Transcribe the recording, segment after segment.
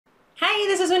Hi,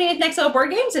 this is Winnie with Next Level Board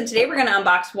Games, and today we're going to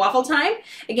unbox Waffle Time,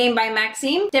 a game by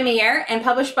Maxime Demier and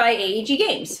published by AEG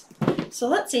Games. So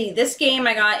let's see, this game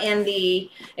I got in the,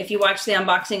 if you watch the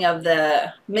unboxing of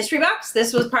the mystery box,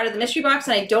 this was part of the mystery box,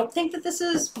 and I don't think that this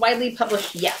is widely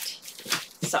published yet.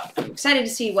 So I'm excited to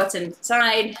see what's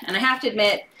inside, and I have to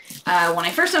admit, when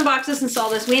I first unboxed this and saw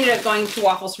this, we ended up going to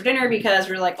Waffles for dinner because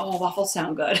we were like, oh, waffles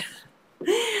sound good.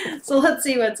 So let's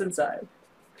see what's inside.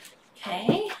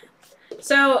 Okay.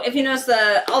 So if you notice,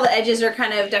 all the edges are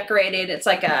kind of decorated. It's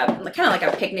like kind of like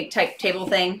a picnic type table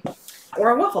thing, or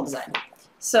a waffle design.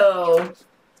 So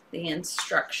the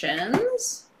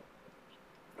instructions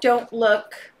don't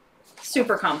look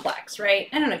super complex, right?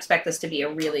 I don't expect this to be a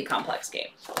really complex game.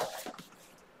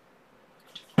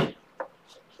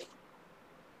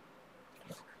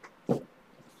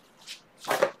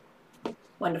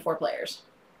 1 to 4 players.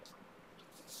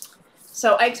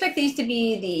 So I expect these to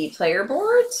be the player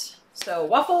boards. So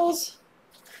waffles.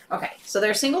 Okay, so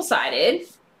they're single-sided.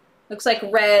 Looks like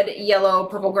red, yellow,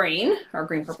 purple, green, or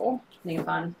green, purple, depending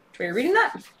upon where you're reading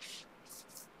that.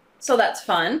 So that's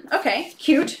fun. Okay,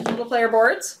 cute little player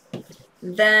boards.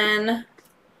 Then,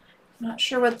 I'm not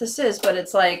sure what this is, but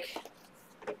it's like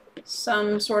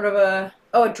some sort of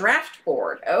a draft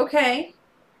board. Okay,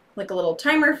 like a little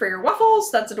timer for your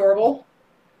waffles. That's adorable.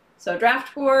 So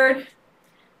draft board.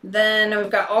 Then we've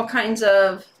got all kinds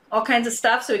of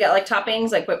stuff. So we got like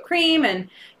toppings like whipped cream and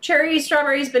cherries,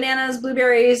 strawberries, bananas,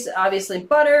 blueberries, obviously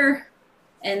butter,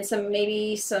 and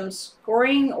maybe some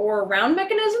scoring or round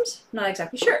mechanisms. Not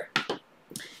exactly sure.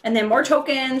 And then more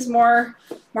tokens, more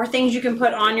things you can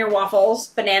put on your waffles: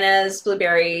 bananas,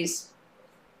 blueberries,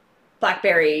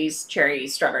 blackberries,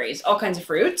 cherries, strawberries, all kinds of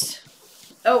fruits.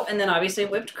 Oh, and then obviously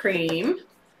whipped cream,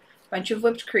 bunch of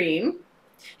whipped cream.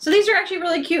 So these are actually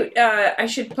really cute. I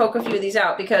should poke a few of these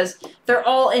out because they're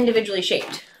all individually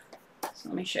shaped. So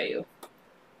let me show you.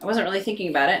 I wasn't really thinking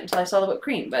about it until I saw the whipped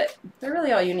cream, but they're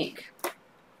really all unique.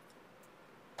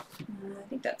 I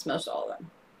think that's most all of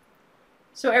them.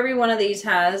 So every one of these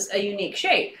has a unique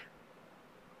shape,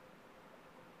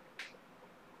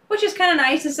 which is kind of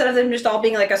nice. Instead of them just all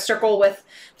being like a circle with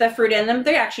the fruit in them,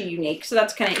 they're actually unique. So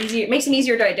that's kind of easier. It makes them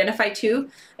easier to identify too,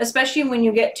 especially when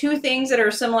you get two things that are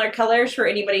similar colors for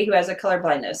anybody who has a color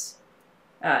blindness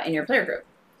in your player group.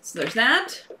 So there's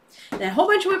that. And a whole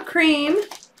bunch of whipped cream.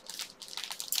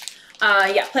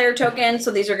 Yeah, player tokens.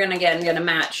 So these are gonna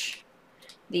match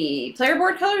the player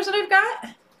board colors that I've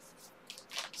got.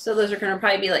 So those are gonna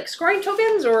probably be like scoring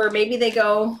tokens, or maybe they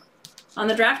go on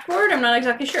the draft board. I'm not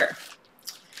exactly sure.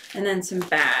 And then some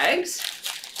bags,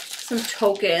 some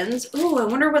tokens. Ooh, I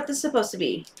wonder what this is supposed to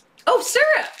be. Oh,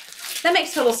 syrup! That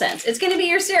makes total sense. It's going to be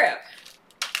your syrup.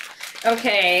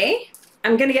 Okay,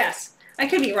 I'm going to guess. I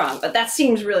could be wrong, but that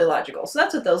seems really logical. So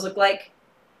that's what those look like.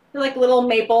 They're like little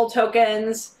maple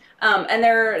tokens, and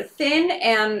they're thin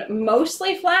and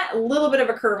mostly flat, a little bit of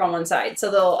a curve on one side.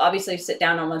 So they'll obviously sit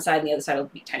down on one side, and the other side will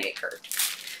be tiny bit curved.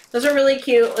 Those are really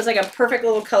cute. It was like a perfect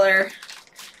little color.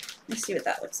 Let's see what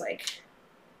that looks like.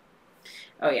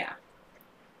 Oh yeah,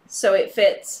 so it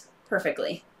fits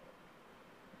perfectly.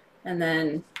 And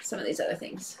then some of these other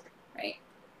things, right?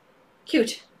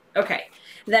 Cute. Okay,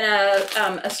 then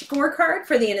a scorecard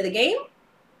for the end of the game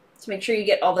to make sure you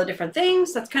get all the different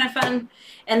things. That's kind of fun.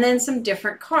 And then some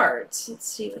different cards. Let's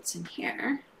see what's in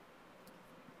here.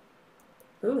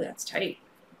 Ooh, that's tight.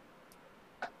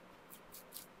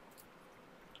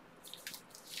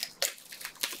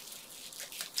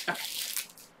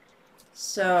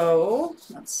 So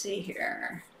let's see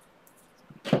here.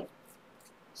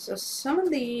 So some of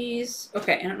these,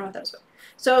 okay, I don't know what that was about.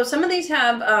 So some of these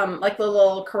have like the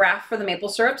little carafe for the maple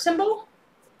syrup symbol,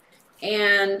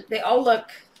 and they all look,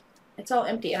 it's all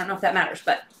empty. I don't know if that matters,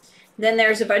 but then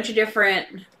there's a bunch of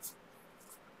different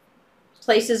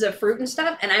places of fruit and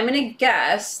stuff, and I'm gonna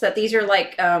guess that these are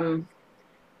like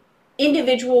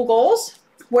individual goals,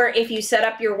 where if you set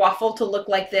up your waffle to look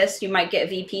like this, you might get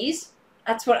VPs.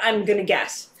 That's what I'm going to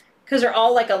guess, because they're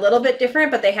all like a little bit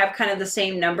different, but they have kind of the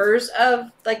same numbers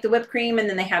of like the whipped cream, and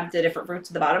then they have the different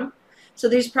fruits at the bottom. So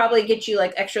these probably get you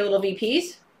like extra little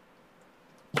VPs.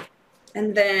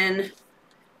 And then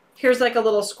here's like a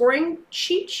little scoring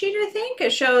cheat sheet, I think.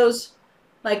 It shows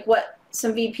like what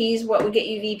some VPs, what would get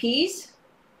you VPs.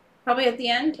 Probably at the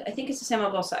end. I think it's the same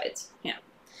on both sides. Yeah.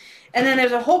 And then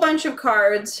there's a whole bunch of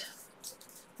cards.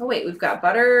 Oh wait, we've got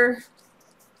butter.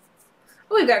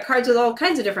 Oh, we've got cards with all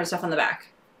kinds of different stuff on the back.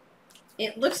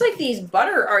 It looks like these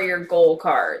butter are your goal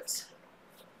cards.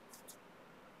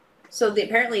 So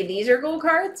apparently these are goal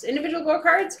cards, individual goal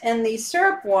cards, and these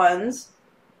syrup ones.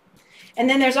 And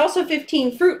then there's also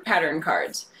 15 fruit pattern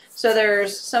cards. So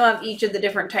there's some of each of the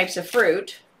different types of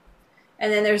fruit.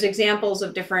 And then there's examples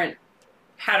of different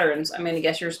patterns, I'm going to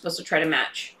guess you're supposed to try to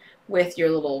match with your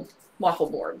little waffle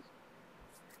board.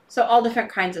 So all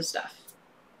different kinds of stuff.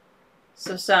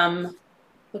 So some,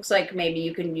 looks like maybe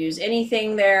you can use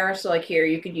anything there. So like here,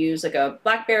 you could use like a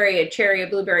blackberry, a cherry, a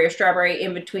blueberry, a strawberry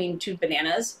in between two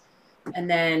bananas. And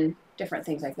then different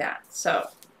things like that. So,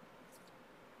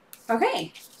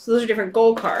 okay. So those are different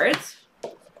gold cards.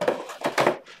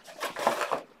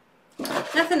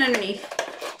 Nothing underneath.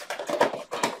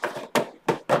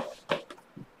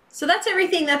 So that's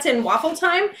everything that's in Waffle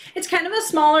Time. It's kind of a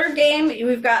smaller game.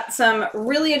 We've got some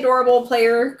really adorable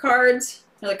player cards,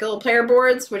 like little player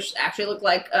boards, which actually look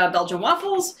like Belgian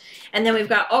waffles. And then we've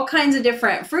got all kinds of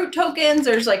different fruit tokens.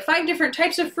 There's like 5 different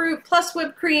types of fruit plus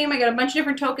whipped cream. I got a bunch of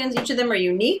different tokens. Each of them are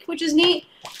unique, which is neat.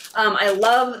 I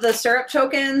love the syrup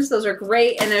tokens. Those are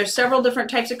great. And there's several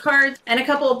different types of cards and a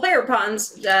couple of player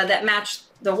pawns that match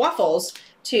the waffles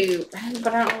to, but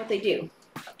I don't know what they do.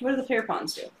 What do the player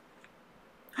pawns do?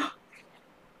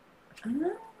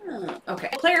 Okay.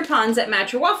 Player pawns that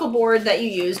match your waffle board that you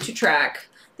use to track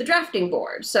the drafting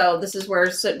board. So this is where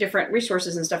different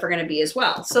resources and stuff are going to be as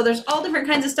well. So there's all different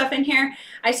kinds of stuff in here.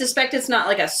 I suspect it's not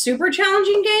like a super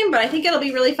challenging game, but I think it'll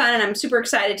be really fun, and I'm super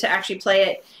excited to actually play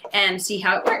it and see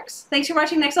how it works. Thanks for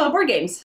watching Next Level Board Games.